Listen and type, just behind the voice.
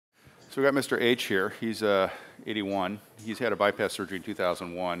So we got Mr. H here. He's 81. He's had a bypass surgery in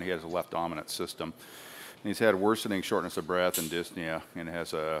 2001. He has a left dominant system. And he's had worsening shortness of breath and dyspnea, and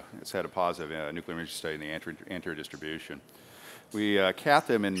it's had a positive nuclear imaging study in the anterior distribution. We cath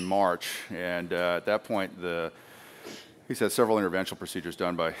him in March, and at that point, he's had several interventional procedures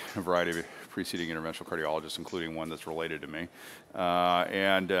done by a variety of preceding interventional cardiologists, including one that's related to me.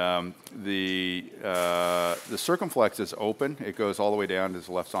 The circumflex is open. It goes all the way down to his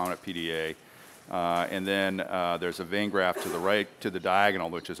left dominant PDA. And then there's a vein graft to the right, to the diagonal,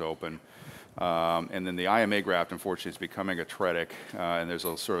 which is open. And then the IMA graft, unfortunately, is becoming atretic, and there's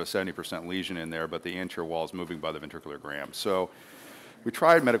a sort of a 70% lesion in there, but the anterior wall is moving by the ventricular gram. So we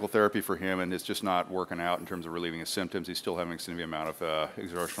tried medical therapy for him, and it's just not working out in terms of relieving his symptoms. He's still having a significant amount of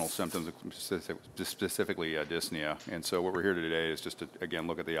exertional symptoms, specifically dyspnea. And so what we're here today is just to, again,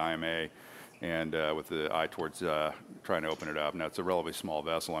 look at the IMA and with the eye towards trying to open it up. Now, it's a relatively small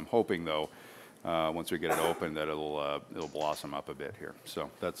vessel. I'm hoping, though, once we get it open, that it'll blossom up a bit here.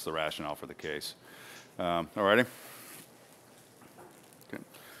 So that's the rationale for the case. All righty. Okay.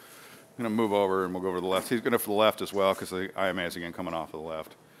 I'm going to move over, and we'll go over to the left. He's going to for the left as well, because the IMA is again coming off of the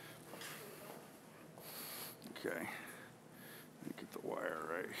left. Okay. Let me get the wire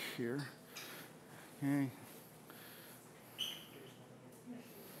right here. Okay.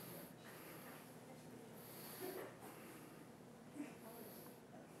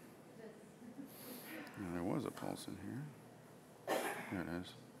 And there was a pulse in here. There it is.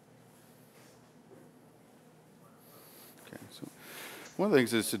 Okay, so one of the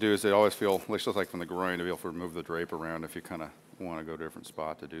things is to do is they always feel, just like from the groin, to be able to move the drape around if you kind of want to go to a different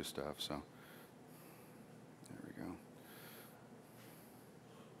spot to do stuff. So there we go.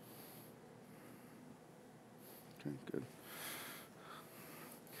 Okay, good.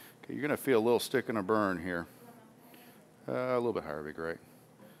 Okay, you're going to feel a little stick and a burn here. A little bit higher would be great.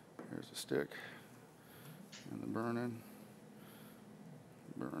 There's the stick. And the burning.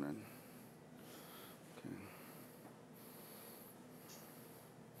 Okay.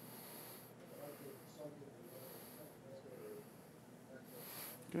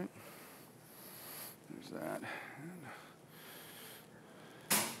 Okay. There's that.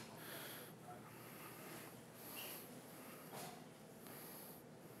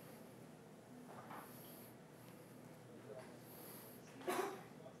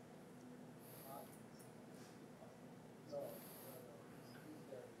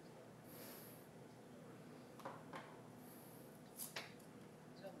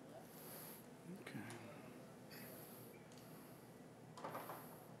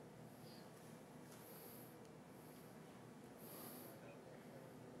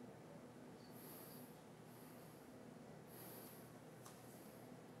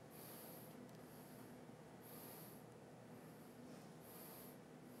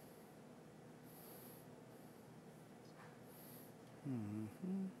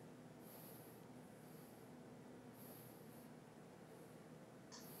 Mm-hmm.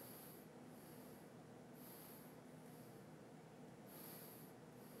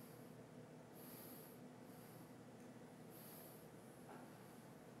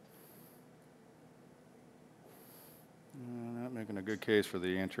 Not making a good case for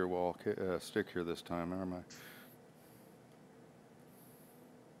the anterior wall stick here this time, am I?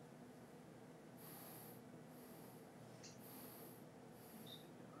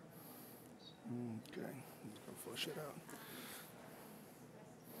 Okay, let's go flush it out.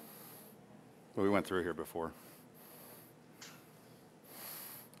 Well, we went through here before.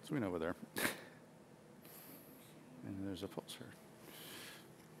 So we know over there. And there's a pulse here.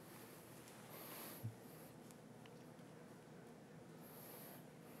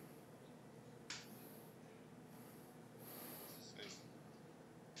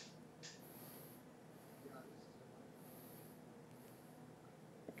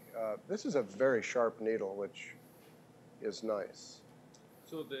 This is a very sharp needle, which is nice.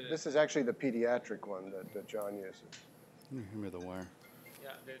 So this is actually the pediatric one that John uses. Give me the wire.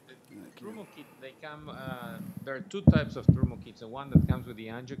 Yeah, the Trumo kit, they come, there are two types of Trumo kits. The one that comes with the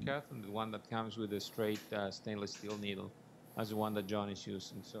angiocath and the one that comes with a straight stainless steel needle, as the one that John is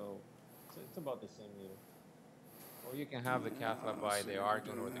using. So it's about the same needle. Or you can have the cath lab by the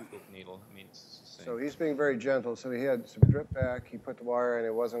Argon or the Cook needle. I mean, it's the same. So he's being very gentle. So he had some drip back. He put the wire in.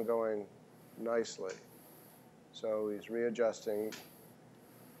 It wasn't going nicely. So he's readjusting.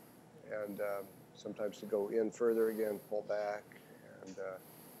 And sometimes to go in further again, pull back.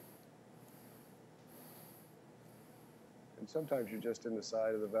 And sometimes you're just in the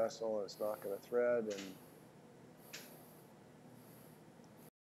side of the vessel and it's not going to thread. And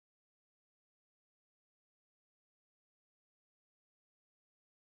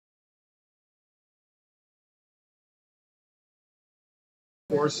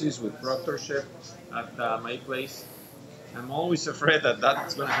courses with proctorship at my place. I'm always afraid that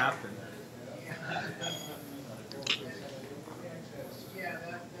that's going to happen.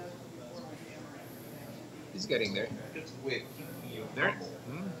 He's getting there. There?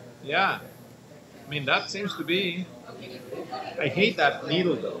 Hmm? Yeah. I mean, that seems to be. I hate that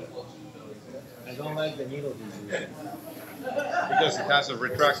needle though. I don't like the needle he's using because it has a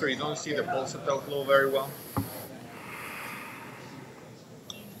retractor. You don't see the pulsatile flow very well.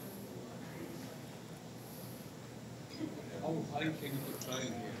 How high can you put try in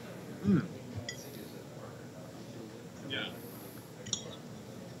here? Mm. Yeah.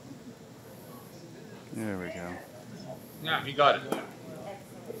 There we go. Yeah, he got it.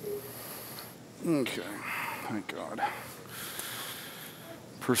 Okay, thank God.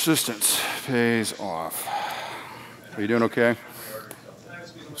 Persistence pays off. Are you doing okay?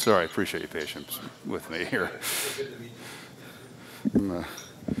 Sorry, I appreciate your patience with me here.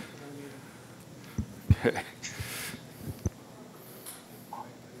 Okay.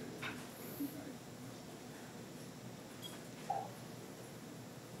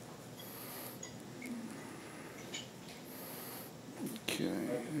 Okay,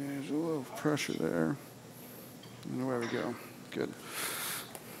 there's a little pressure there. And away we go. Good.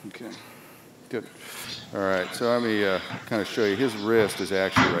 Okay. Good. All right, so let me kind of show you. His wrist is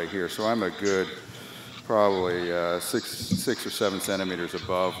actually right here, so I'm a good probably 6 or 7 centimeters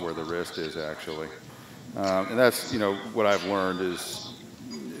above where the wrist is actually. And that's, you know, what I've learned is,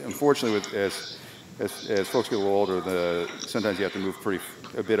 unfortunately, as folks get a little older, sometimes you have to move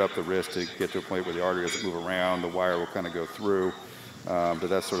a bit up the wrist to get to a point where the artery doesn't move around. The wire will kind of go through. But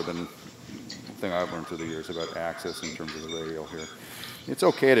that's sort of been the thing I've learned through the years about access in terms of the radial here. It's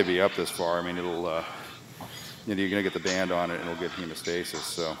okay to be up this far. I mean, it'll, you know, you're going to get the band on it and it'll get hemostasis.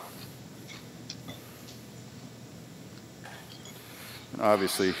 So, and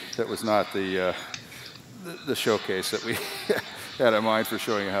obviously, that was not the showcase that we had in mind for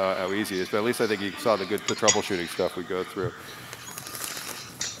showing how easy it is. But at least I think you saw the troubleshooting stuff we go through.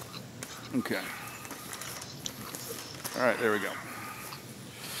 Okay. All right, there we go.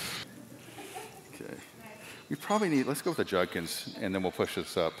 Okay. We probably need, let's go with the Judkins, and then we'll push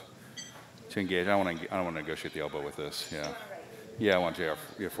this up to engage. I don't want to negotiate the elbow with this. Yeah. Yeah, I want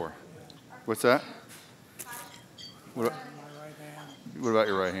JF4. What's that? What about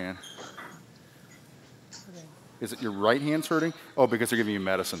your right hand? Is it your right hand's hurting? Oh, because they're giving you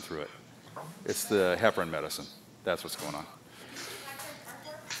medicine through it. It's the heparin medicine. That's what's going on.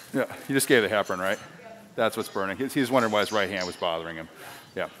 Yeah, you just gave the heparin, right? That's what's burning. He's wondering why his right hand was bothering him.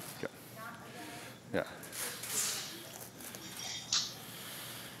 Yeah. Okay. Yeah.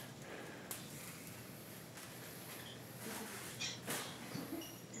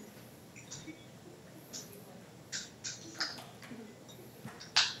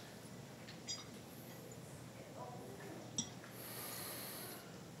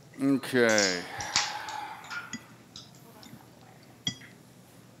 Okay.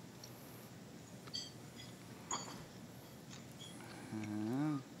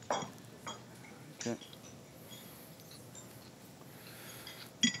 Okay.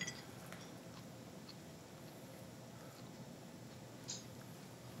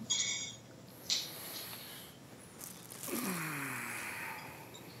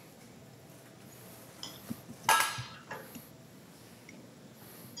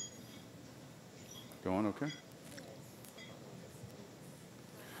 Going okay?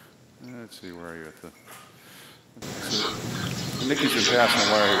 Let's see, where are you at the... So, Nikki's been passing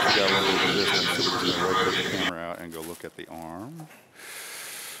the wire here. She got a little bit of resistance, so we're just going to rotate the camera out and go look at the arm.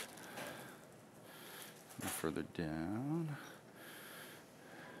 And further down.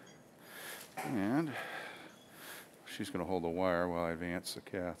 And she's going to hold the wire while I advance the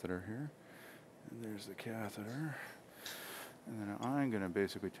catheter here. And there's the catheter. And then I'm going to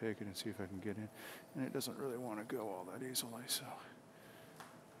basically take it and see if I can get in. And it doesn't really want to go all that easily, so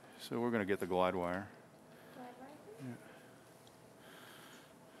we're going to get the glide wire. Glide wire? Yeah.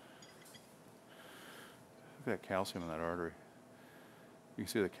 Look at that calcium in that artery. You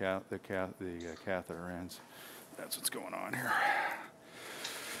can see the catheter ends. That's what's going on here.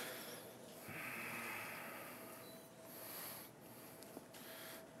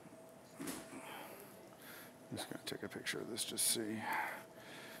 I'm just going to take a picture of this just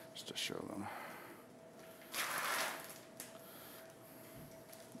to show them.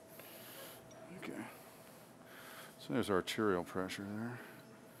 Okay. So there's arterial pressure there.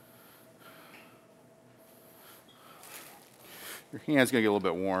 Your hand's going to get a little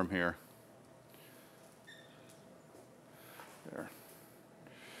bit warm here. There.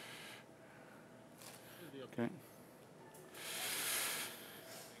 Okay.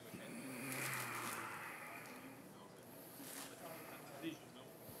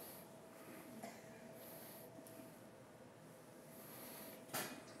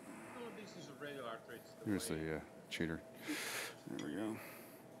 cartridge. Here's the cheater. There we go.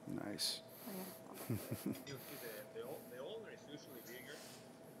 Nice. You see the older is usually bigger,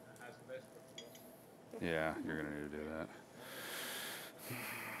 has less performance. Yeah, you're going to need to do that. You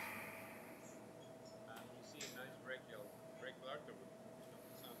see a nice brachial artery,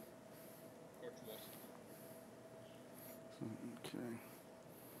 some tortuosity. Okay.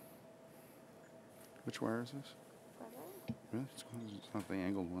 Which wire is this? Really? It's not the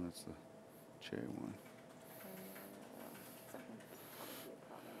angled one, it's the J one.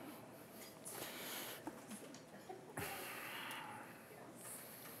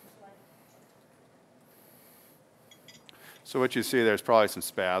 So what you see there's probably some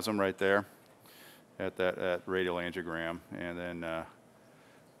spasm right there at that radial angiogram, and then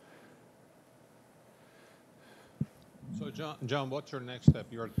So John, what's your next step?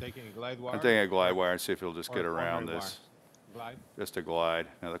 You're taking a glide wire? I'm taking a glide wire and see if it'll just or get a around primary this. wire? Glide? Just a glide.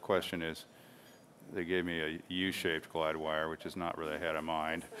 Now the question is, they gave me a U-shaped glide wire, which is not really ahead of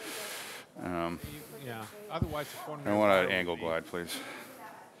mind. Yeah. Otherwise, a I coronary want wire an would angle be- glide, please.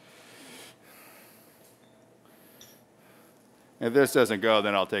 If this doesn't go,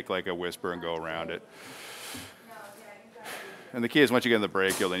 then I'll take like a whisper and go around it. And the key is once you get in the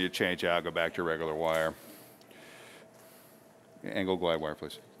brachial, then you change out, go back to your regular wire. Angle glide wire,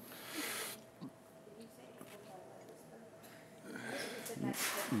 please.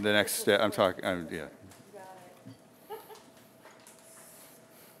 The next step, I'm talking, yeah.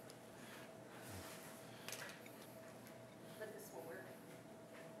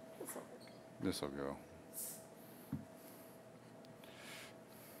 This will go.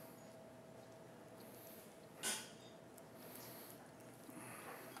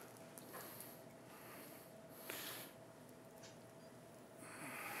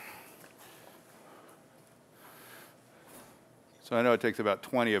 So I know it takes about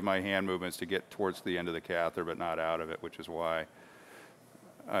 20 of my hand movements to get towards the end of the catheter, but not out of it, which is why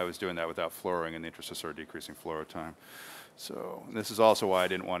I was doing that without fluoroing in the interest of sort of decreasing fluoro time. So this is also why I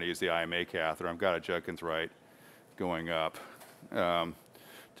didn't want to use the IMA catheter. I've got a Judkins right going up to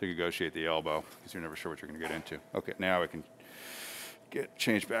negotiate the elbow, because you're never sure what you're going to get into. Okay, now I can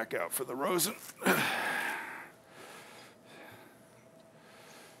change back out for the Rosen.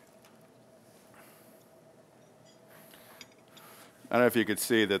 I don't know if you could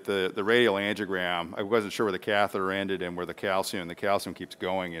see that the radial angiogram, I wasn't sure where the catheter ended and where the calcium keeps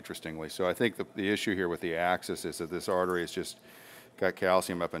going, interestingly. So I think the issue here with the axis is that this artery has just got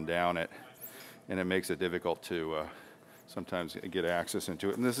calcium up and down it, and it makes it difficult to sometimes get access into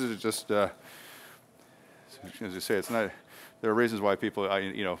it. And this is just, as you say, it's not, there are reasons why people,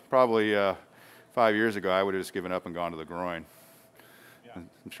 probably 5 years ago, I would have just given up and gone to the groin. Yeah.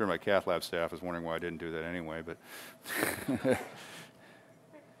 I'm sure my cath lab staff is wondering why I didn't do that anyway, but.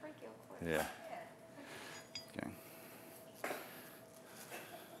 Yeah. Okay.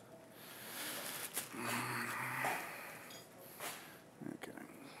 Okay.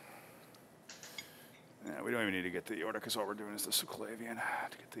 Yeah, we don't even need to get to the aorta because all we're doing is the subclavian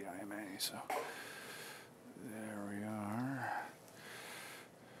to get the IMA. So there we are.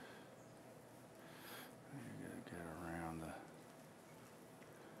 You gotta get around the.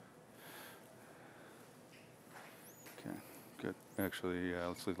 Okay. Good. Actually,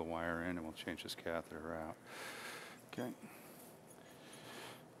 let's leave the wire in and we'll change this catheter out. Okay.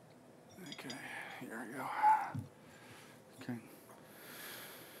 Okay, here we go. Okay.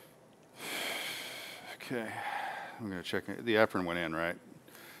 Okay, I'm going to check. The heparin went in, right?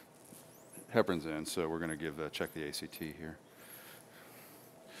 Heparin's in, so we're going to check the ACT here.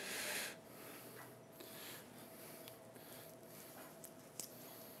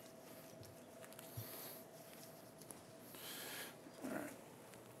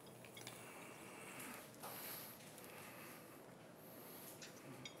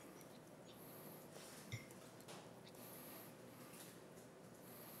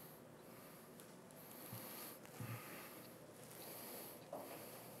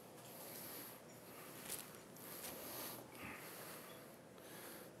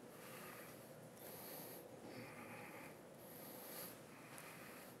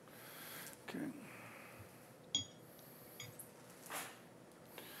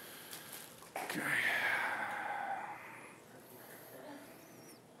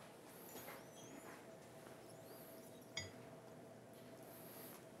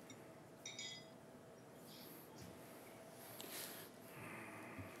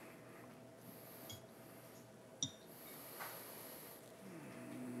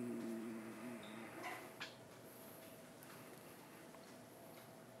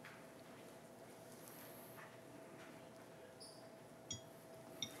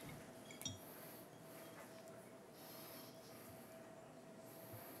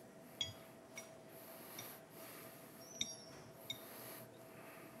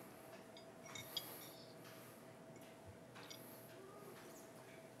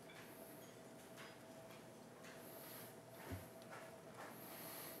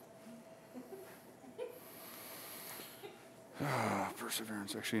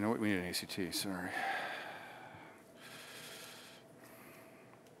 perseverance. Actually, you know what? We need an ACT. Sorry.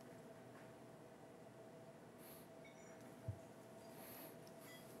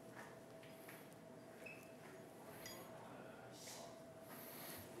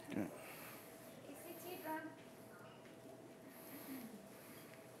 Okay.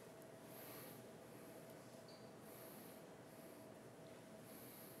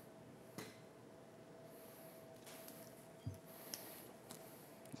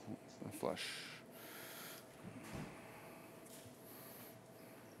 Flush.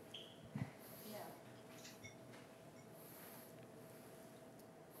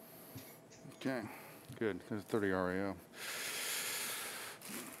 Okay, good. There's 30 RAO.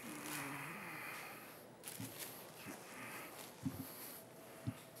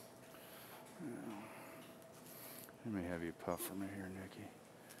 Let me have you puff for me here, Nikki.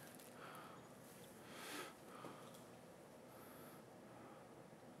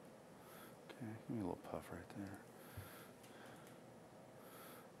 Okay, give me a little puff right there.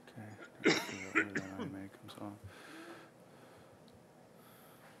 Okay, where that IMA comes off.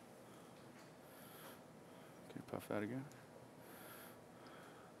 Okay, puff that again.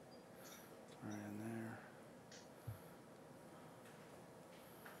 Right in there.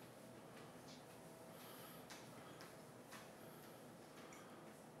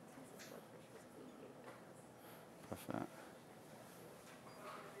 Puff that.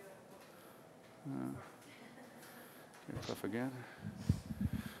 Okay, puff again.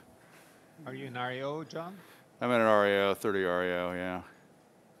 Are you in REO, John? I'm at an RAO, 30 RAO, yeah.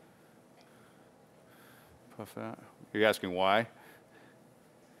 Puff that. You're asking why?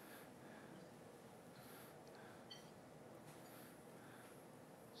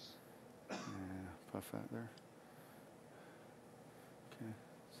 Yeah, puff that there. Okay.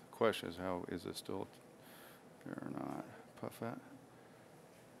 So the question is, how is it still there or not? Puff that.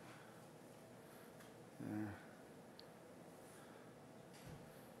 There.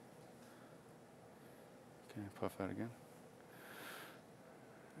 Okay, puff that again.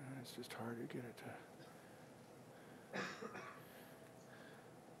 It's just hard to get it to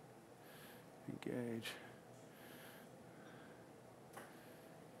engage.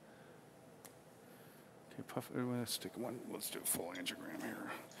 Okay, puff. Let's stick one. Let's do a full angiogram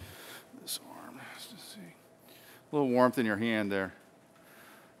here. This arm, just to see. A little warmth in your hand there.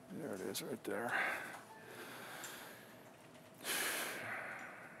 There it is, right there.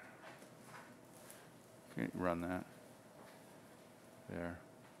 Okay, run that. There.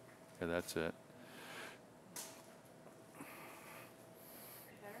 Yeah, that's it.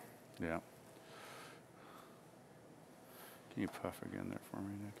 Yeah. Can you puff again there for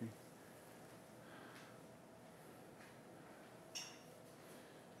me, Nikki?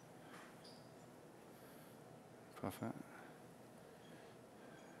 Puff that.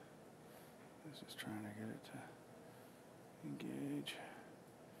 This is trying to get it to engage.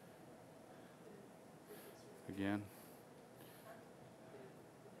 Again.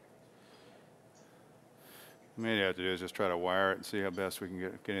 What you may have to do is just try to wire it and see how best we can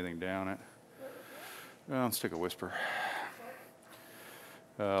get anything down it. Let's take a whisper.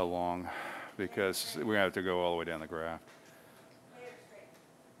 Long, because we're going to have to go all the way down the graph.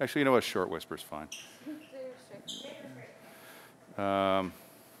 Actually, you know what? Short whisper's fine.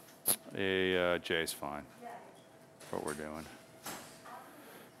 J's fine. What we're doing.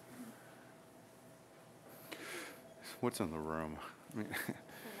 What's in the room? I mean,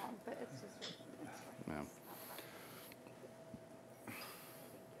 yeah.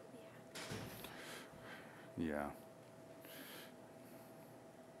 Yeah.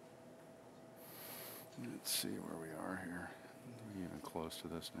 Let's see where we are here. Are we even close to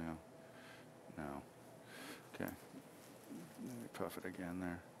this now? No. Okay. Let me puff it again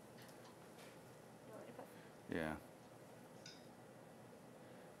there. Yeah.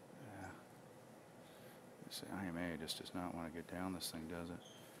 Yeah. This IMA just does not want to get down this thing, does it?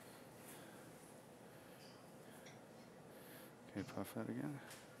 Okay, puff that again.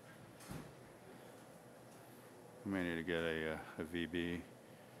 We may need to get a VB.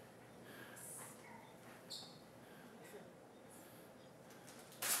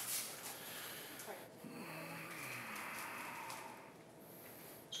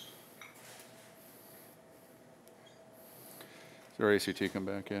 Did our ACT come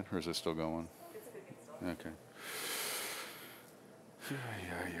back yet, or is it still going? Okay.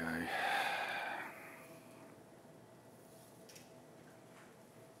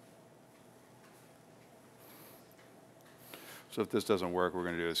 So if this doesn't work, what we're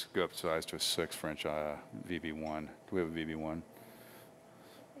going to do is go up size to a 6 French VB1. Do we have a VB1?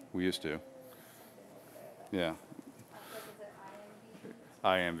 We used to. Yeah.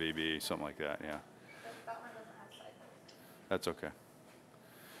 IMVB, something like that, yeah. That one doesn't have side notes. That's okay.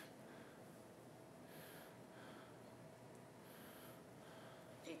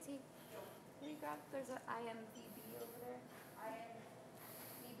 JT, can you grab, there's an IMVB over there.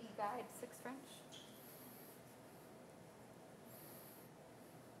 IMVB guide, 6 French.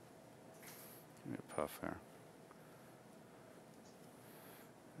 Give me a puff there.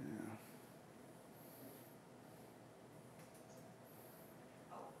 Yeah.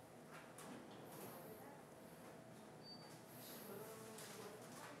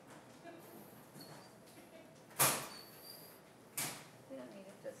 We don't need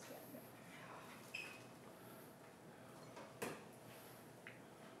it just yet.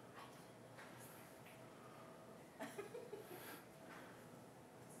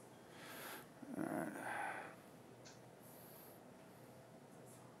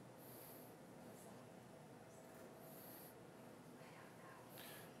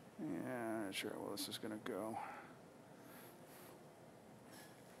 Yeah, not sure where this is going to go.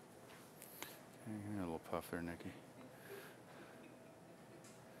 Okay, give me a little puff there, Nikki.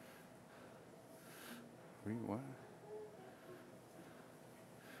 What?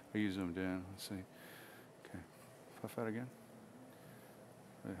 Are you zoomed in? Let's see. Okay, puff out again.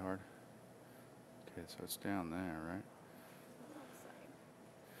 Really hard. Okay, so it's down there, right?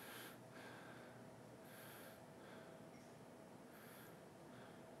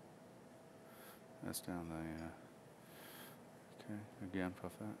 That's down the, okay, again,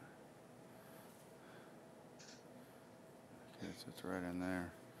 puff that. Okay, so it's right in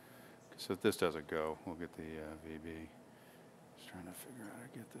there. So if this doesn't go, we'll get the VB. Just trying to figure out how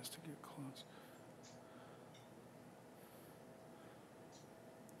to get this to get close.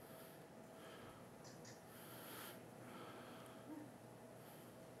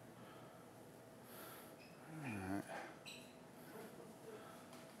 All right.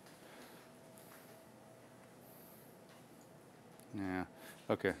 Yeah.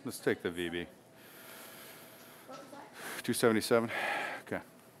 Okay, let's take the VB. What was that? 277. Okay.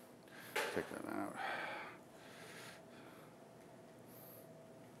 Take that out.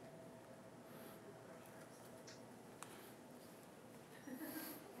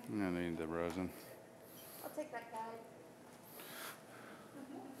 And I need the rosin. I'll take that guide.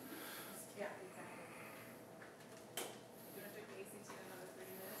 Yeah, exactly. You want to take the ACT in another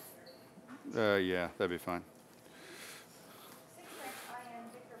 30 minutes? Or? Yeah, that'd be fine. 6 French IM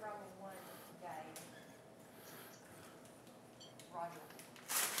Victor Bravo 1 guide. Roger.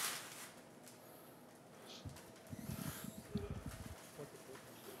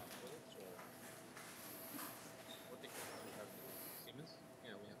 Siemens?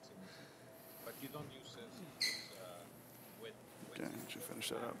 Yeah, we have Siemens. But you don't use with. Okay, I should finish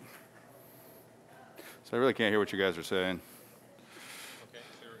that up. So I really can't hear what you guys are saying. Okay,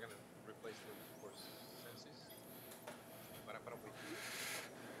 so you're going to replace the force senses. Para wait.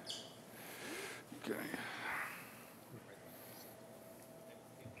 Okay.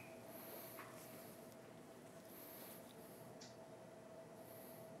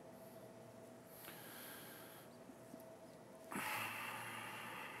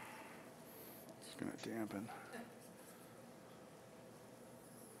 It's going to dampen.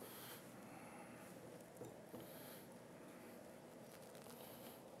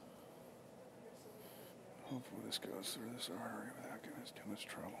 Hopefully this goes through this artery without giving us too much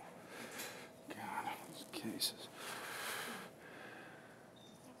trouble. God, these cases.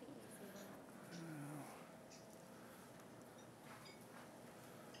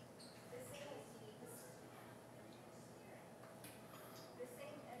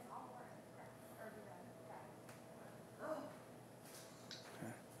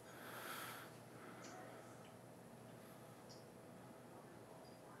 Okay.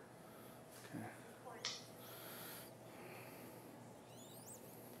 Okay.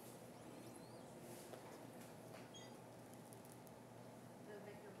 The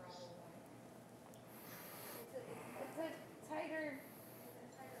Victor Bravo 1. It's a tighter.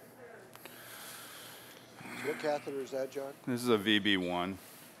 So what catheter is that, John? This is a VB1.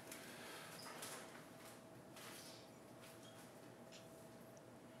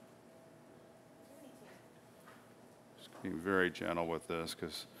 Just being very gentle with this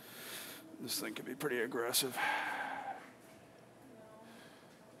because this thing can be pretty aggressive.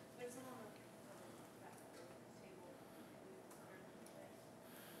 There's some on the back of the table.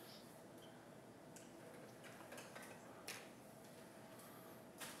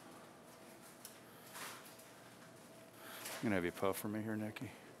 You gonna have you puff for me here, Nikki?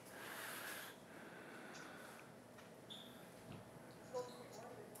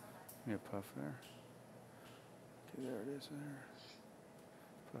 Yeah, puff there. Okay, there it is there.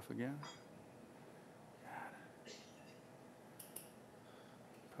 Puff again.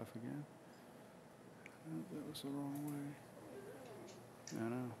 Puff again. Oh, that was the wrong way. No,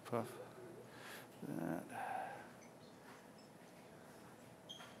 no, puff. That.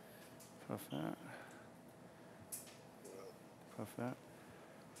 Puff that. Puff that.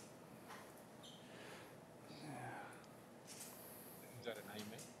 Is that an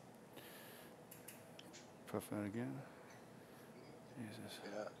IMA? Puff that again. Jesus.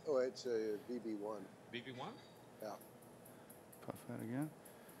 Yeah. Oh, it's a VB1. BB1? Yeah. Puff that again.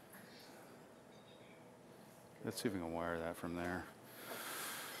 Let's see if we can wire that from there.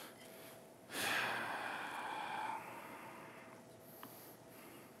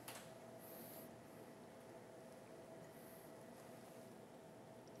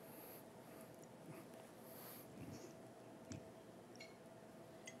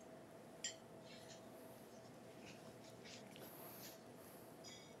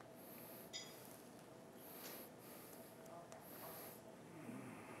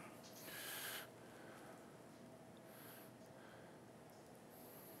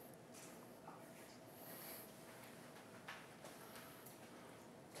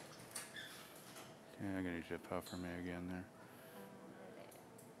 Okay, I'm gonna need you to puff for me again there.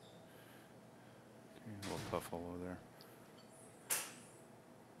 Okay, a little puff all over there.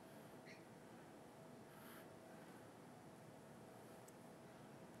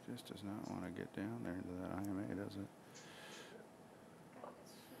 Just does not want to get down there into that IMA, does it?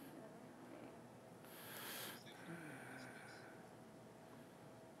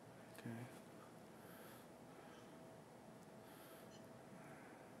 Okay.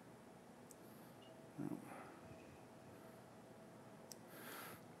 No.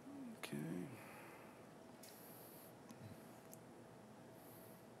 Okay.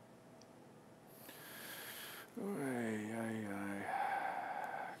 Ay, ay, ay.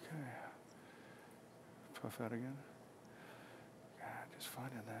 Okay. Puff out again. God, just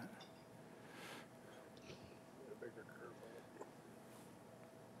finding that. A bigger curve on it.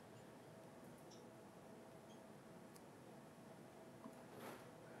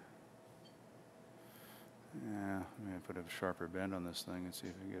 Yeah, I'm gonna put a sharper bend on this thing and see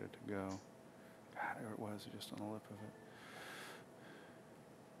if I can get it to go. God, there it was, just on the lip of it.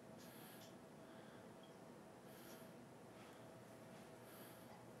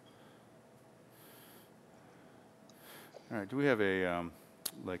 All right, do we have a,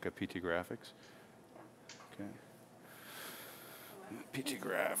 like a PT graphics? Okay. PT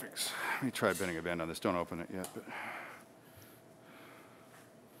graphics. Let me try bending a bend on this. Don't open it yet, but.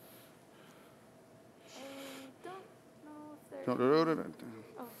 I don't know if there's. Don't.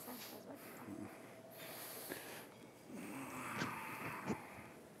 Oh, sorry. I was about to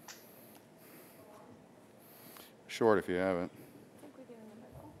Short if you have it. I think we do in the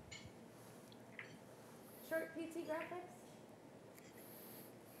middle. Short PT graphics?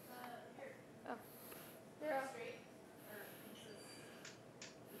 Oh. They're all straight.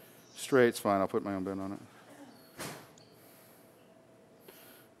 Straight's fine. I'll put my own bend on it.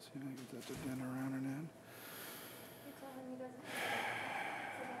 See if I can get that to bend around and in. You tell him he doesn't.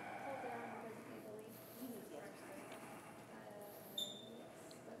 So that pull down he doesn't easily. He needs the other side.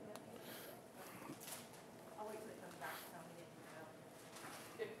 Yes, but we don't need it. I'll wait till it comes back, tell me that you know.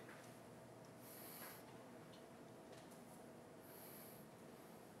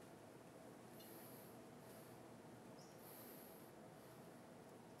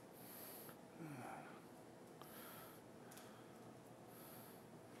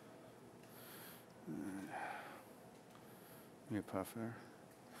 Give me a puff there.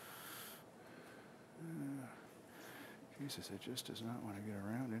 Jesus, it just does not want to get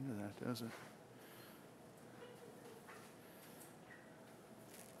around into that, does it?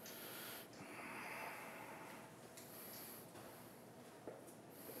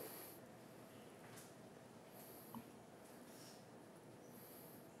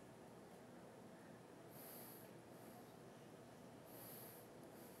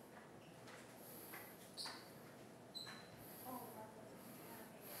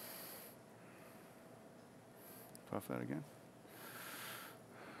 Puff that again.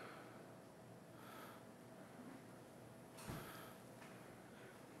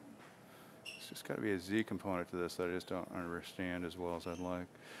 It's just got to be a Z component to this that I just don't understand as well as I'd like.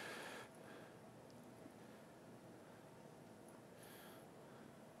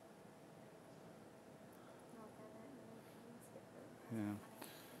 Yeah.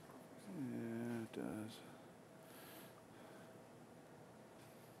 Yeah, it does.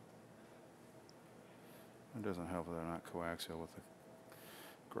 It doesn't help that they're not coaxial with the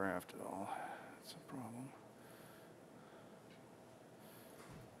graft at all. That's a problem.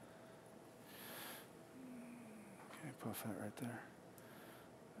 puff that right there.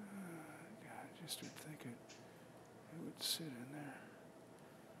 God, I just would think it would sit in there.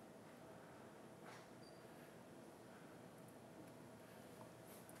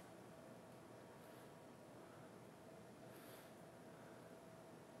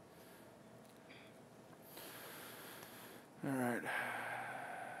 All right.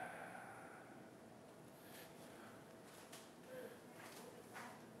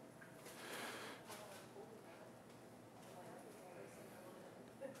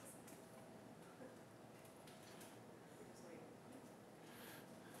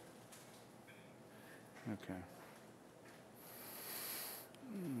 Okay.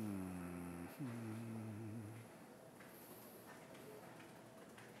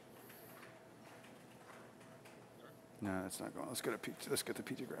 No, that's not going. Let's get a PT, let's get the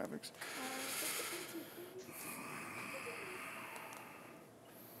PT graphics.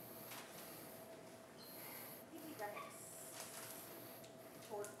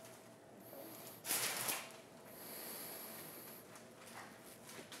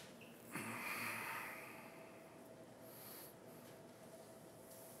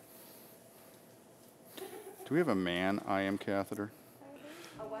 Do we have a man IM catheter?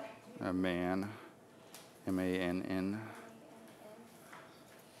 A what? A man, MANN.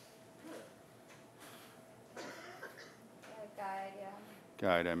 Guide, yeah.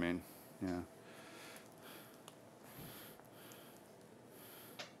 Guide, I mean, yeah.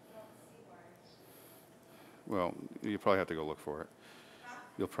 Well, you probably have to go look for it.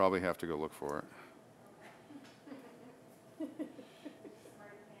 You'll probably have to go look for it.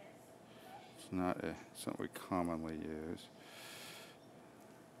 It's not something we commonly use.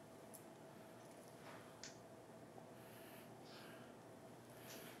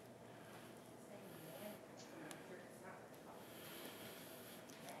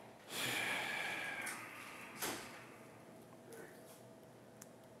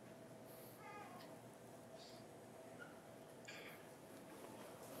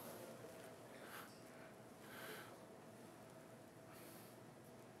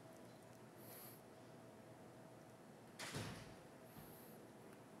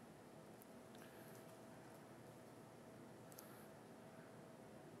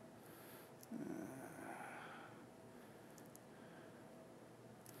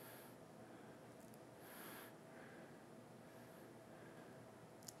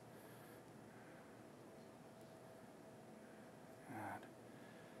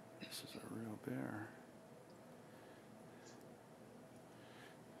 This is a real bear.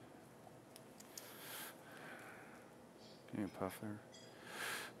 Can you puff there?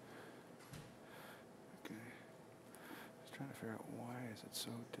 Okay. Just trying to figure out why is it so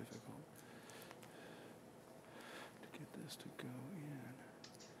difficult to get this to go in.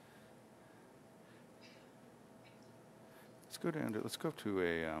 Let's go down to, let's go to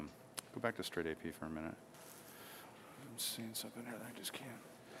a, go back to straight AP for a minute. I'm seeing something here that I just can't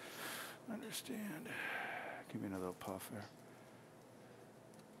understand. Give me another puff there.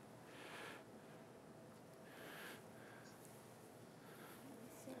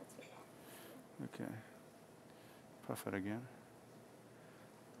 Okay. Puff it again.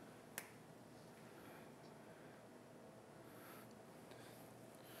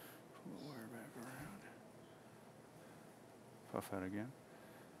 Pull the wire back around. Puff that again.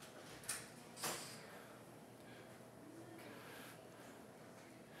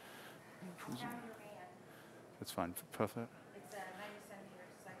 That's fine. Puff that. It's a 90 centimeter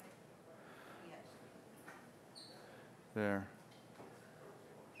second. Yes. There.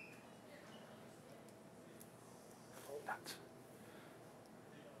 Nuts.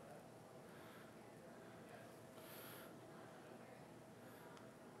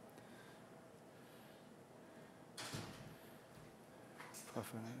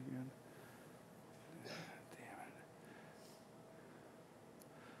 Puff it again. Damn it.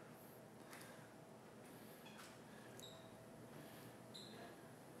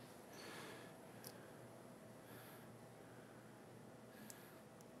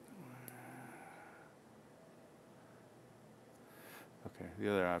 Okay, the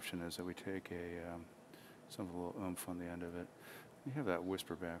other option is that we take some little oomph on the end of it. You have that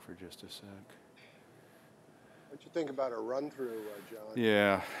whisper back for just a sec. What you think about a run-through, John?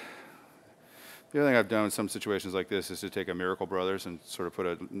 Yeah. The other thing I've done in some situations like this is to take a Miracle Brothers and sort of put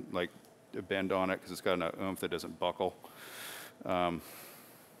a bend on it because it's got an oomph that doesn't buckle. Yeah,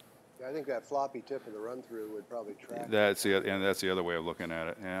 I think that floppy tip of the run-through would probably track. That's the other way of looking at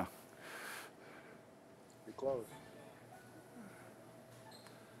it. Yeah. Be close.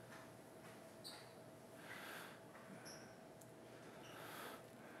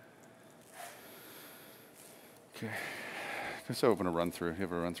 Okay. Let's open a run through. You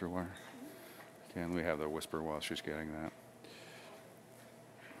have a run through wire? Okay, and we have the whisper while she's getting that.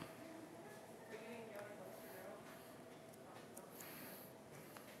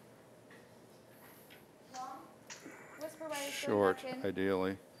 Long. Whisper wire is going Short, back in.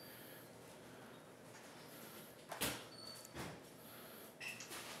 ideally.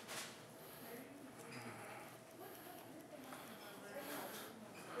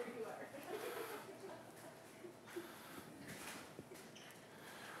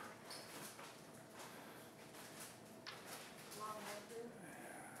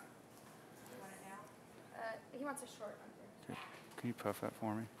 He wants a short one. Okay. Can you puff that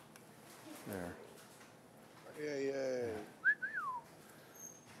for me? There. Yay, yay.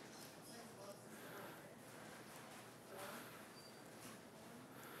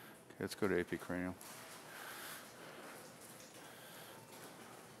 Okay, let's go to AP cranial.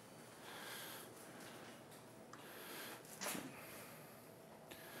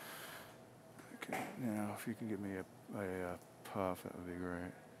 Okay, now if you can give me a puff, that would be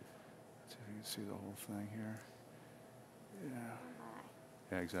great. See if you can see the whole thing here. Yeah.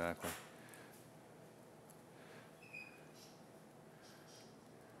 Yeah, exactly.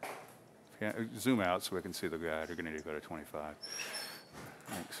 Yeah, zoom out so we can see the guide. You're going to need to go to 25.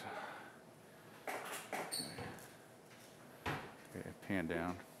 Thanks. Okay, pan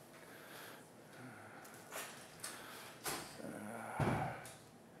down.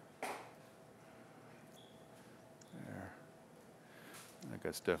 There. I think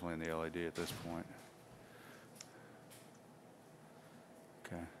that's definitely in the LED at this point.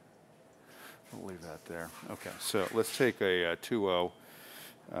 Okay. We'll leave that there. Okay, so let's take a 2.0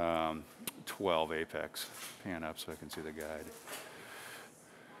 12 apex. Pan up so I can see the guide.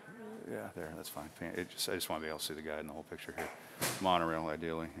 Yeah, there, that's fine. I just want to be able to see the guide in the whole picture here. Monorail,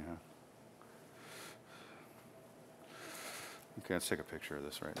 ideally, yeah. Okay, let's take a picture of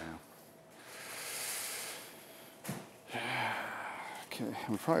this right now. Okay,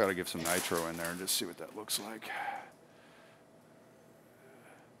 we probably ought to give some nitro in there and just see what that looks like.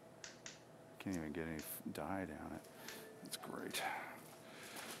 Can't even get any dye down it. That's great.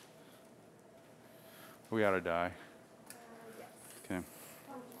 Are we out of dye? Yes. Okay.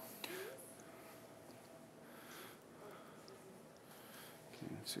 Okay,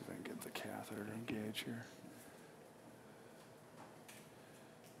 let's see if I can get the catheter to engage here.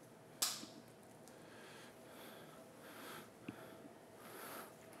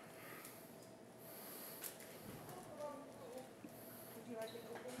 Would you like to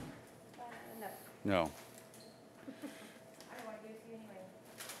open? No. No. I don't want to give it to you anyway.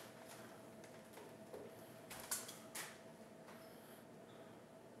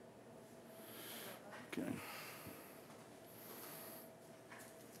 Okay.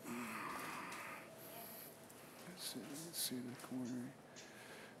 Let's see the corner.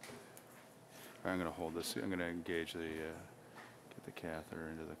 I'm going to hold this. I'm going to engage the get the catheter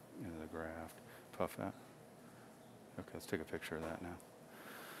into the graft. Puff that. Okay, let's take a picture of that now.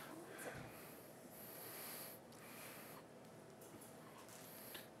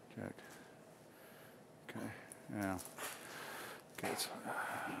 Check. Okay. Now. Okay. It's,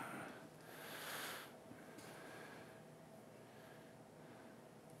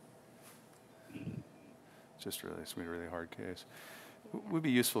 just really, it's going to be a really hard case. Would be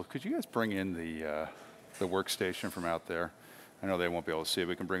useful. Could you guys bring in the workstation from out there? I know they won't be able to see it.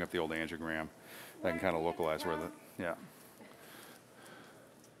 We can bring up the old angiogram. I can kind of localize where the, yeah.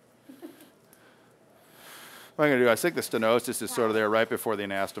 What I'm going to do, I think the stenosis is sort of there right before the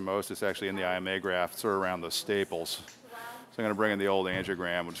anastomosis, actually in the IMA graft, sort of around the staples. So I'm going to bring in the old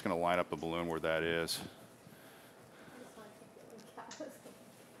angiogram. We're just going to line up the balloon where that is.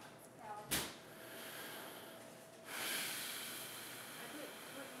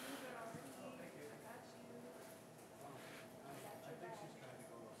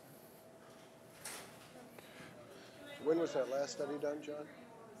 When was that last study done, John?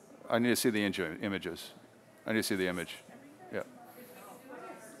 I need to see the images. I need to see the image. Yeah.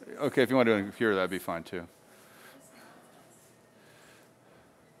 Okay, if you want to do it here, that'd be fine too.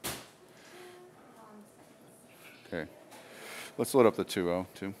 Okay. Let's load up the 2.0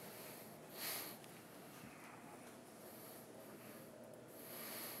 too. Can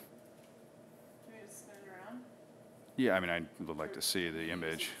we just spin it around? Yeah, I mean, I would like to see the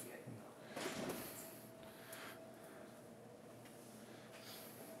image.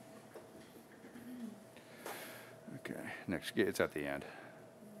 Okay, next, it's at the end.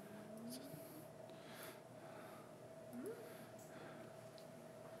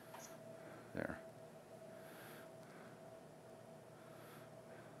 There.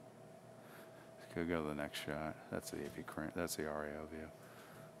 Go to the next shot. That's the AP crane. That's the RAO view.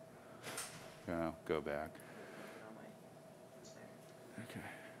 Go back. Okay.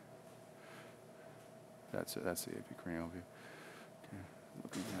 That's it. That's the AP cranial view. Okay.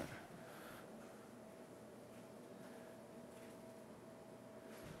 Looking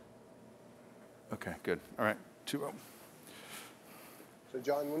at. Okay. Good. All right. 2-0. So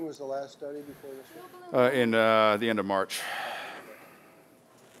John, when was the last study before this one? In the end of March.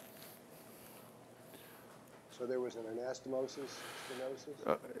 So there was an anastomosis,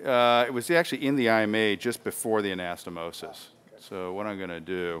 stenosis? It was actually in the IMA just before the anastomosis. So what I'm going to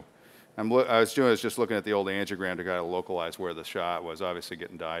do, I was just looking at the old angiogram to kind of localize where the shot was. Obviously,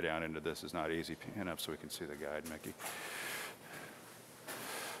 getting dye down into this is not easy. Pan up so we can see the guide, Mickey.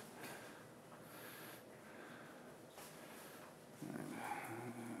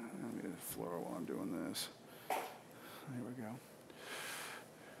 Let me fluoro while I'm doing this. Here we go.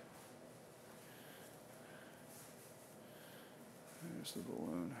 There's the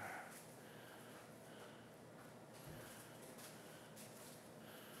balloon.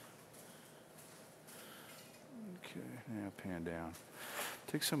 Okay, now pan down.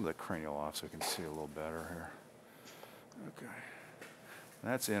 Take some of the cranial off so we can see a little better here. Okay.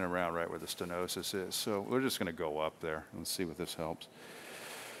 That's in around right where the stenosis is. So we're just going to go up there and see what this helps.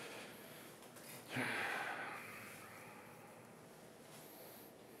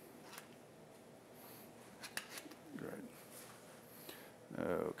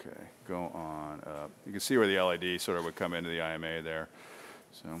 Okay, go on up. You can see where the LED sort of would come into the IMA there.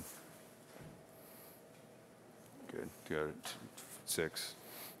 So, good. Go to 6,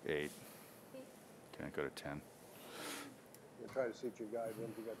 8. Okay, go to 10. You'll try to seat your guide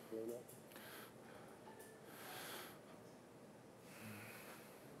once you got the balloon up.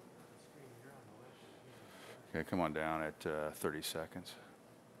 Okay, come on down at 30 seconds.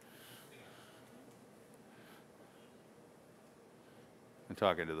 And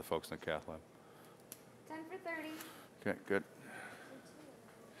talking to the folks in the cath lab. 10 for 30. Okay, good.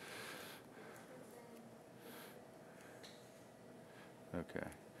 Okay.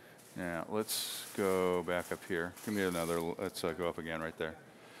 Now, let's go back up here. Give me another, let's go up again right there.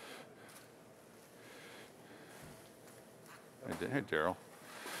 Hey, Daryl.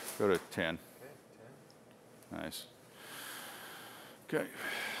 Go to 10. Nice. Okay.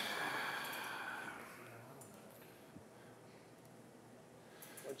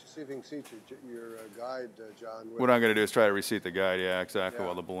 Why don't you see if you can seat your guide, John? What I'm going to do is try to reseat the guide, yeah, exactly, Yeah.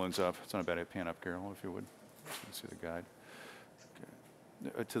 while the balloon's up. It's not a bad idea. Pan up, Carol, if you would. Just see the guide.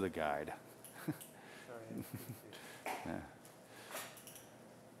 Okay. To the guide. Yeah.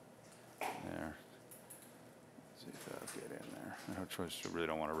 There. See if that'll get in there. I really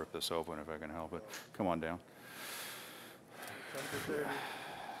don't want to rip this open if I can help it. Come on down.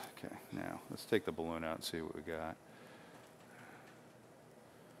 Okay, now let's take the balloon out and see what we got.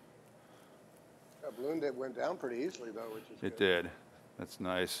 That balloon went down pretty easily, though, which is It good. did. That's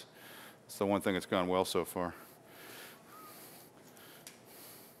nice. It's the one thing that's gone well so far.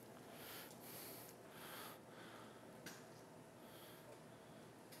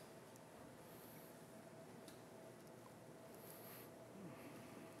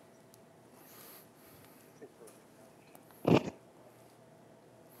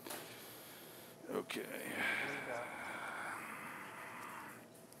 Okay.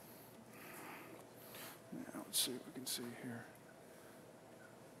 Now let's see what we can see here.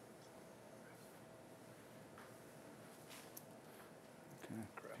 Okay.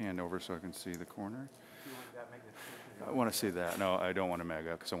 Pan over so I can see the corner. I want to see that. No, I don't want to mag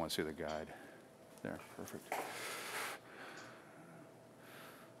up because I want to see the guide. There, perfect.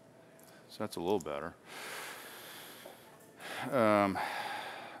 So that's a little better.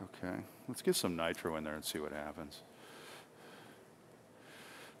 Okay, let's get some nitro in there and see what happens.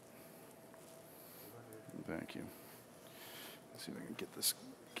 Thank you. Let's see if I can get this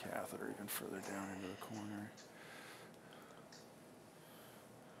catheter even further down into the corner.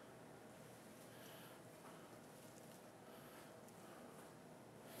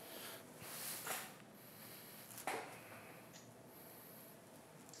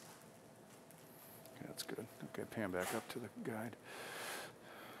 Okay, that's good. Okay, pan back up to the guide.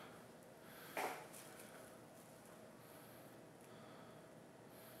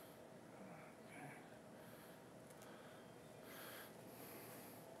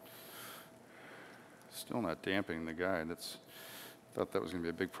 Still not damping the guide. Thought that was going to be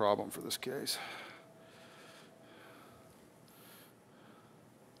a big problem for this case.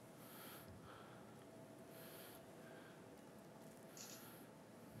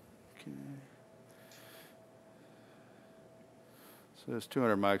 Okay. So there's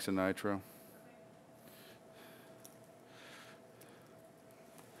 200 mics of nitro.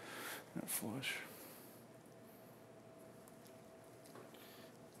 Not flush.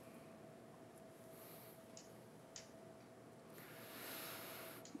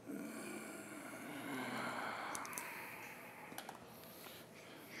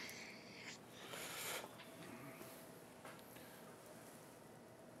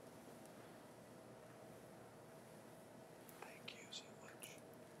 Thank you so much.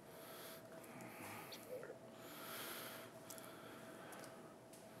 That's better.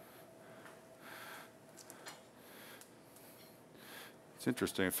 It's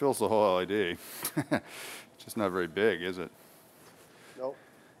interesting. It fills the whole LED. It's just not very big, is it? Nope.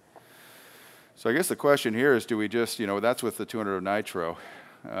 So I guess the question here is, do we just, that's with the 200 of nitro,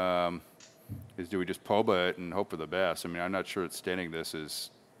 is do we just POBA it and hope for the best? I mean, I'm not sure that stenting this is,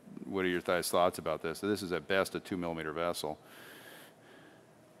 what are your guys' thoughts about this? So this is at best a 2 millimeter vessel.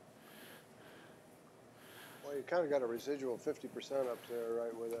 Well, you kind of got a residual 50% up there,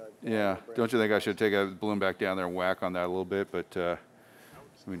 right, with that. Yeah, don't you think I should take a balloon back down there and whack on that a little bit? But,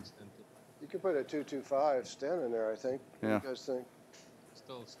 I mean, You could put a 225 stent in there, I think. Yeah. What do you guys think?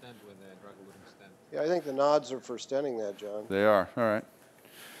 Still stent with a drug aluminum stent. Yeah, I think the nods are for stenting that, John. they are, all right.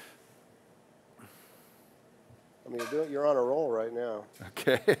 I mean, you're on a roll right now.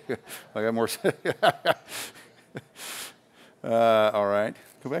 Okay, I got more. All right,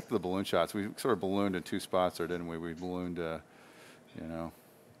 go back to the balloon shots. We sort of ballooned in 2 spots there, didn't we? We ballooned, go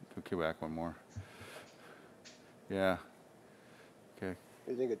back one more. Yeah. Okay.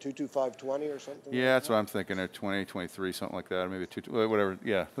 You think a 225/20 or something? Yeah, that's what I'm thinking. A 20, 23, something like that. Maybe a 2, whatever.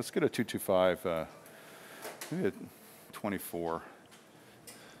 Yeah, let's get a 225. Maybe a 24.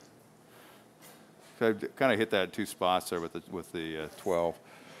 So I kind of hit that in 2 spots there with the 12.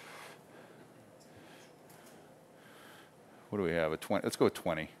 What do we have? A 20. Let's go with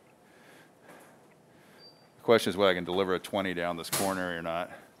 20. The question is whether I can deliver a 20 down this corner or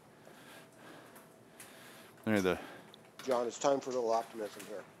not. John, it's time for a little optimism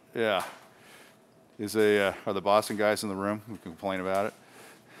here. Yeah. Are the Boston guys in the room who can complain about it?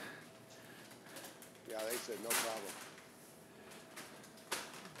 Yeah, they said no problem.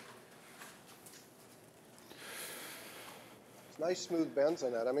 It's nice smooth bends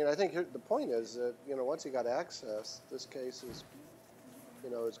on that. I mean, I think the point is that, once you got access, this case is,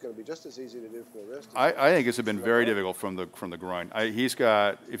 it's going to be just as easy to do from the wrist. I think it's been very difficult from the groin. He's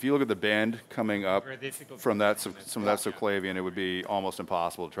got, if you look at the bend coming up from that subclavian, it would be almost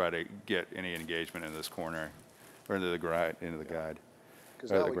impossible to try to get any engagement in this corner or into the guide.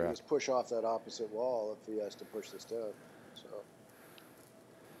 Because now we can just push off that opposite wall if he has to push the stent. So.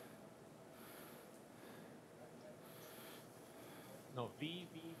 No, V1.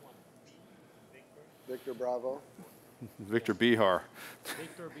 Victor Bravo. Victor Bihar.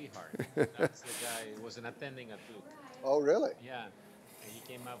 Victor Bihar. That's the guy who was an attending at Duke. Oh, really? Yeah. And he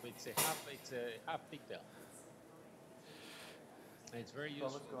came up with a half pigtail. And it's very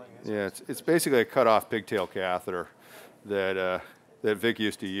useful. Yeah, it's basically a cut-off pigtail catheter that Vic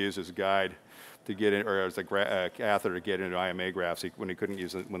used to use as a guide to get in, or as a catheter to get into IMA grafts when he couldn't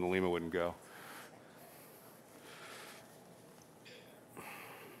use it when the Lima wouldn't go.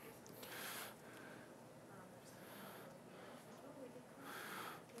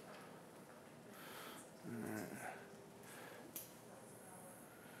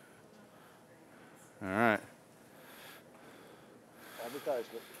 All right.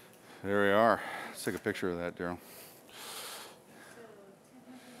 Advertisement. There we are. Let's take a picture of that, Daryl.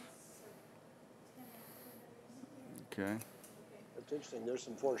 Okay. That's interesting. There's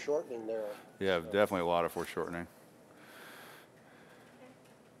some foreshortening there. Yeah, definitely a lot of foreshortening.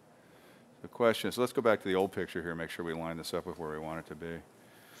 The question is, let's go back to the old picture here, make sure we line this up with where we want it to be.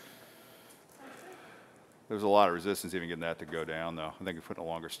 There's a lot of resistance even getting that to go down, though. I think putting a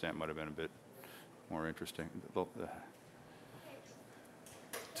longer stent might have been a bit more interesting.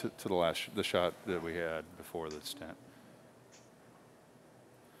 To the shot that we had before the stent.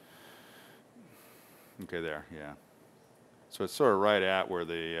 Okay, there, yeah. So it's sort of right at where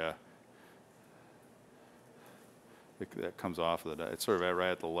that comes off of it's sort of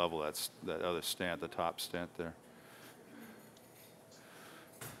right at the level that other stent, the top stent there.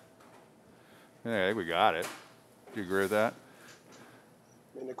 Yeah, I think we got it. Do you agree with that?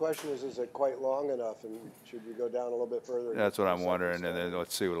 I mean, the question is it quite long enough, and should you go down a little bit further? That's what I'm wondering, and then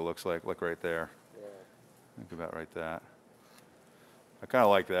let's see what it looks like. Look right there. Yeah. Think about right that. I kind of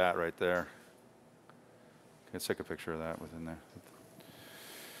like that right there. Let's take a picture of that within there.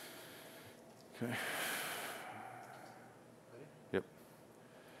 Okay. Yep.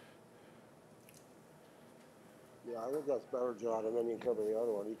 Yeah, I think that's better, John, and then you can cover the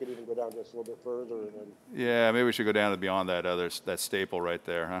other one. You could even go down just a little bit further and then. Yeah, maybe we should go down to beyond that staple right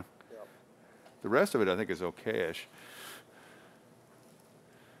there, huh? Yeah. The rest of it, I think, is okay-ish.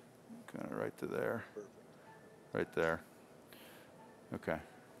 Kind of right to there. Perfect. Right there. Okay.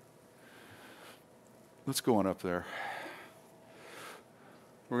 Let's go on up there.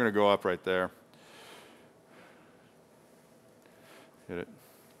 We're going to go up right there. Hit it.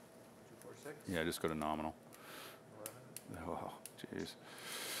 246. Yeah, just go to nominal. 11. Oh, jeez.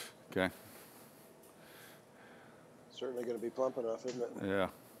 Okay. Certainly going to be plump enough, isn't it? Yeah.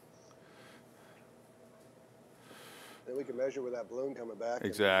 Then we can measure with that balloon coming back.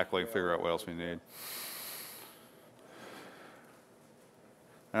 Exactly. Figure out what else we need.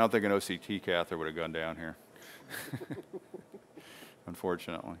 I don't think an OCT catheter would have gone down here.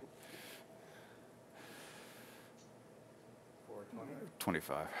 Unfortunately. 420.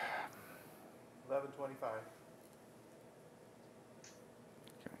 25. 1125.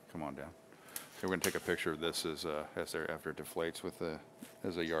 Okay, come on down. Okay, we're going to take a picture of this as after it deflates with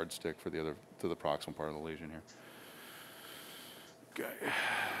as a yardstick for the proximal part of the lesion here. Okay.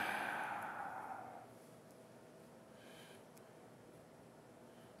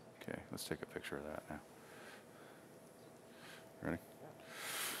 Okay, let's take a picture of that now. Ready?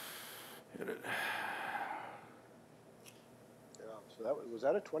 Hit it. Yeah. So that was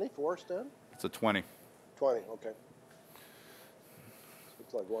that a 24 stem? It's a 20. 20. Okay.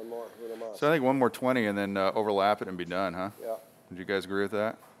 Looks like one more. Who am I? So I think one more 20 and then overlap it and be done, huh? Yeah. Would you guys agree with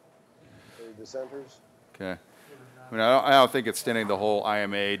that? Any dissenters? Okay. I mean, I don't think extending the whole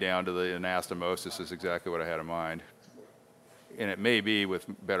IMA down to the anastomosis is exactly what I had in mind. And it may be with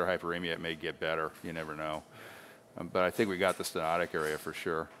better hyperemia, it may get better. You never know. But I think we got the stenotic area for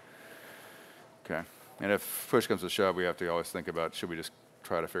sure. Okay. And if push comes to shove, we have to always think about, should we just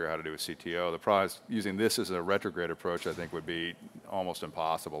try to figure out how to do a CTO? The problem is using this as a retrograde approach, I think, would be almost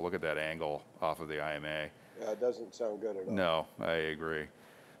impossible. Look at that angle off of the IMA. Yeah, it doesn't sound good at all. No, I agree.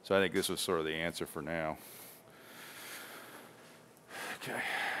 So I think this was sort of the answer for now. Okay,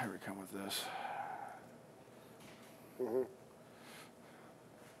 here we come with this. Mm-hmm.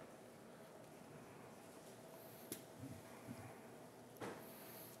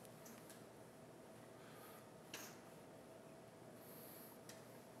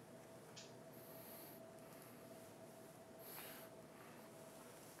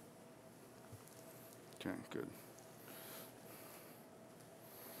 Okay, good.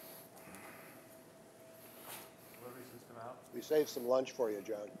 Delivery system out. We saved some lunch for you,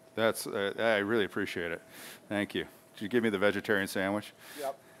 John. That's, I really appreciate it. Thank you. Did you give me the vegetarian sandwich?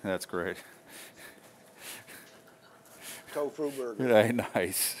 Yep. That's great. Tofu burger. Yeah,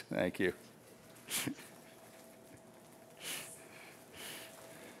 nice. Thank you.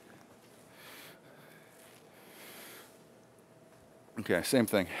 Okay, same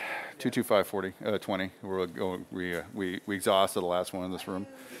thing. 22540, 20. We're going. We exhausted the last one in this room.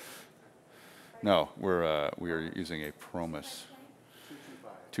 No, we are using a Promus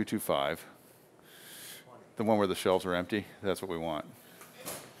 225. The one where the shelves are empty. That's what we want.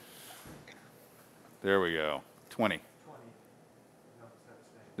 There we go. 20. 20. No such thing.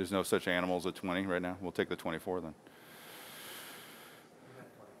 There's no such animals at 20 right now. We'll take the 24 then. We had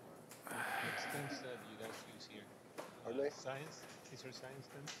 24. What stents that you guys use here? Pardon me? Science? Is there science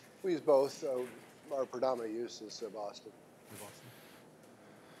stents We use both. Our predominant use is Boston. in Boston?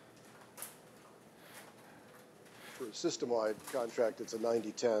 For a system-wide contract, it's a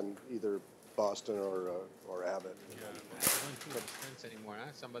 90-10, either Boston or Abbott. Yeah, we don't choose stents anymore,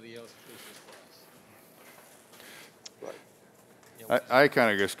 huh? Somebody else chooses for us. Right. Yeah, I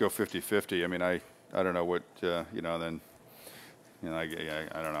kind of just go 50-50. I mean, I don't know what, you know, then, you know, I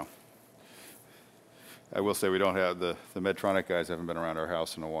don't know. I will say we don't have, the Medtronic guys haven't been around our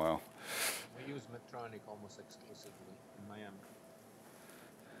house in a while. we use Medtronic almost exclusively in Miami.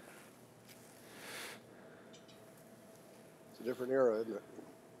 It's a different era, isn't it?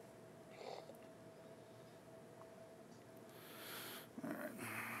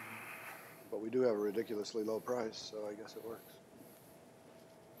 But we do have a ridiculously low price, so I guess it works.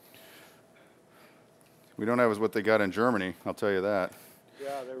 We don't have what they got in Germany, I'll tell you that.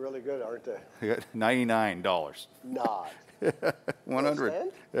 Yeah, they're really good, aren't they? They got $99. Not. 100.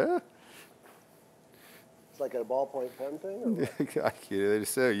 stand? Yeah. It's like a ballpoint pen thing? Or what? They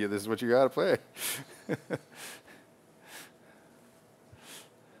just say, yeah, this is what you got to pay.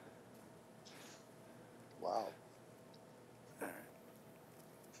 Wow. Okay.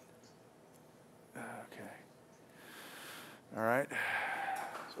 All right.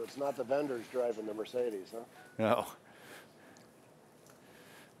 So it's not the vendors driving the Mercedes, huh? No.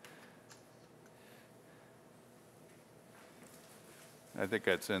 I think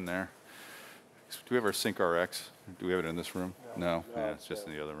that's in there. Do we have our Sync RX? Do we have it in this room? No. No, Yeah, it's it's just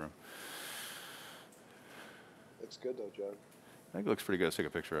in the other room. It's good though, John. I think it looks pretty good. Let's take a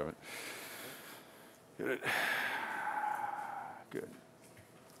picture of it. Good. Good.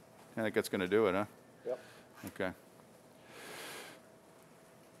 I think that's going to do it, huh? Yep. Okay.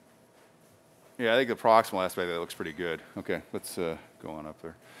 Yeah, I think the proximal aspect of that looks pretty good. Okay, let's go on up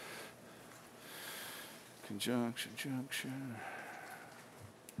there. Conjunction, junction.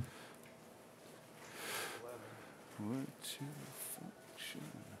 1, 2, function.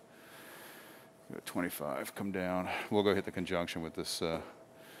 Go at 25, come down. We'll go hit the conjunction with this,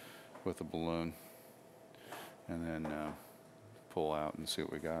 with the balloon. And then pull out and see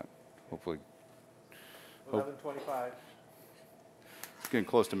what we got. Hopefully. 11:25. It's getting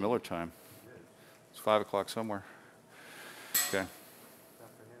close to Miller time. It's 5 o'clock somewhere. Okay.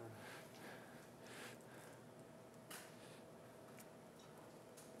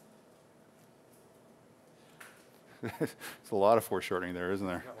 This afternoon. It's a lot of foreshortening there, isn't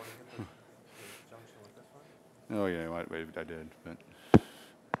there? You got one to hit the junction with this one? Oh yeah, I did, but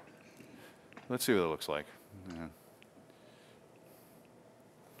let's see what it looks like. Yeah.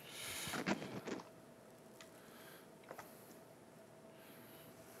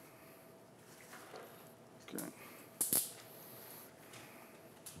 Okay.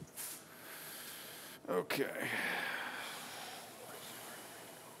 Okay.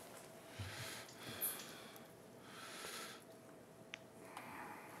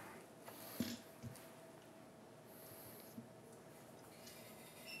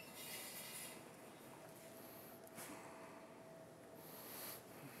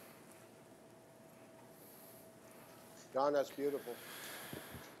 John, that's beautiful.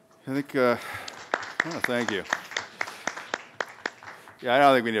 I think, oh, thank you. Yeah, I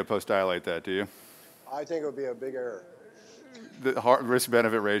don't think we need to post-dilate that, do you? I think it would be a big error. The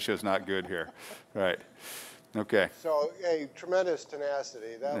risk-benefit ratio is not good here. Right. Okay. So, a tremendous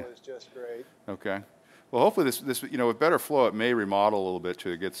tenacity. That was just great. Okay. Well, hopefully this, you know, with better flow, it may remodel a little bit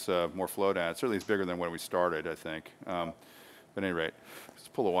till it gets more flow down. It certainly is bigger than when we started, I think. But at any rate, let's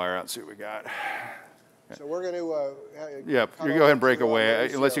pull the wire out and see what we got. So we're going to. Yeah, you go ahead and break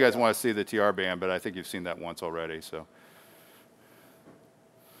away, unless you guys want to see the TR band, but I think you've seen that once already, so.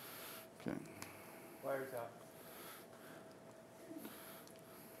 Okay. Wires out.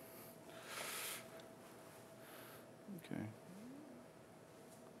 Okay.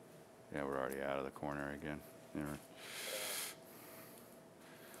 Yeah, we're already out of the corner again. Yeah.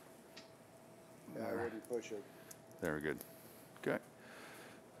 Yeah, I wouldn't push it. Very good. Okay.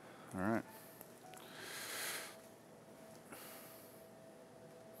 All right.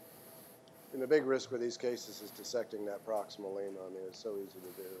 And the big risk with these cases is dissecting that proximal lean. I mean, it's so easy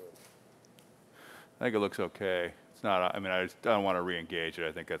to do. I think it looks okay. It's not, I mean, I just don't want to re-engage it.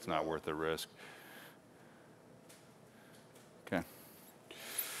 I think that's not worth the risk. Okay.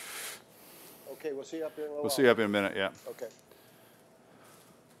 Okay, we'll see you up here in a little while. We'll see you up in a minute, yeah. Okay.